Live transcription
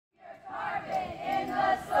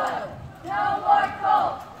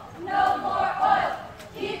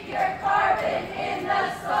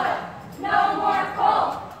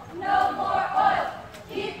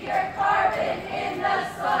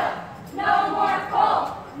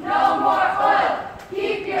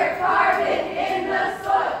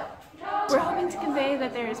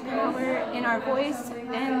in our voice,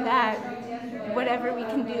 and that whatever we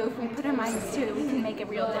can do, if we put our minds to it, we can make a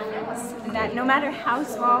real difference. And that no matter how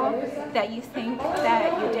small that you think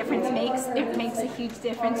that your difference makes, it makes a huge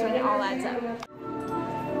difference when it all adds up.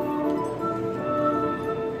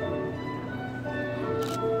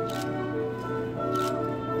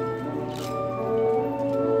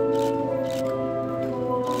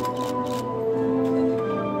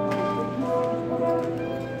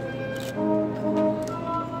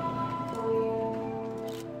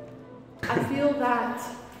 I feel that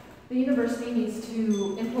the university needs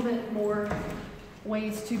to implement more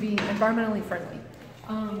ways to be environmentally friendly.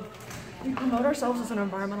 We promote ourselves as an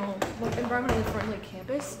environmentally friendly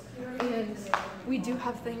campus, and we do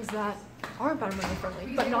have things that are environmentally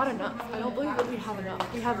friendly, but not enough. I don't believe that we have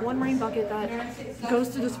enough. We have one rain bucket that goes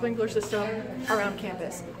through the sprinkler system around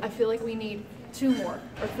campus. I feel like we need 2 more,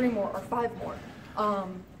 or 3 more, or 5 more.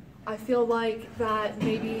 I feel like that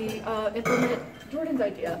maybe implement Jordan's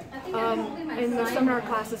idea. In the seminar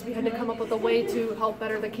classes, we had to come up with a way to help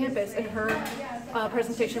better the campus, and her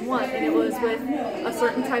presentation was, and it was with a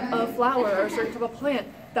certain type of flower or a certain type of plant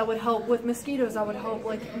that would help with mosquitoes, that would help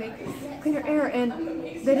like make cleaner air, and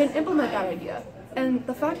they didn't implement that idea. And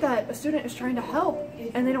the fact that a student is trying to help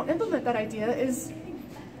and they don't implement that idea is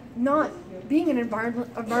not being an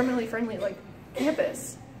environmentally friendly like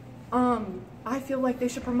campus. I feel like they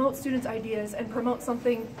should promote students' ideas and promote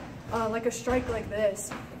something like a strike like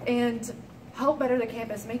this and help better the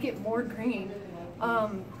campus, make it more green.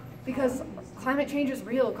 Because climate change is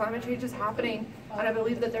real, climate change is happening, and I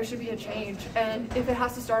believe that there should be a change. And if it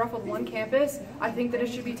has to start off with one campus, I think that it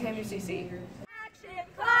should be TAMU-CC. Action,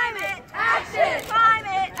 climate, action,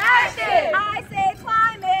 climate, action. I say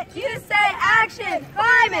climate, you say action,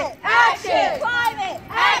 climate, action, climate,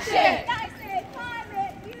 action. I say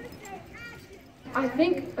climate, you say action. I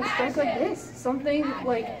think a strike like this, something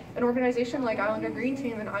like an organization like Islander Green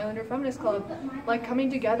Team and Islander Feminist Club, like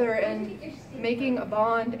coming together and making a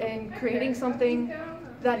bond and creating something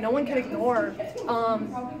that no one can ignore,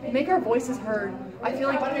 make our voices heard. I feel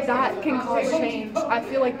like that can cause change. I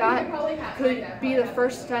feel like that could be the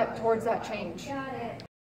first step towards that change.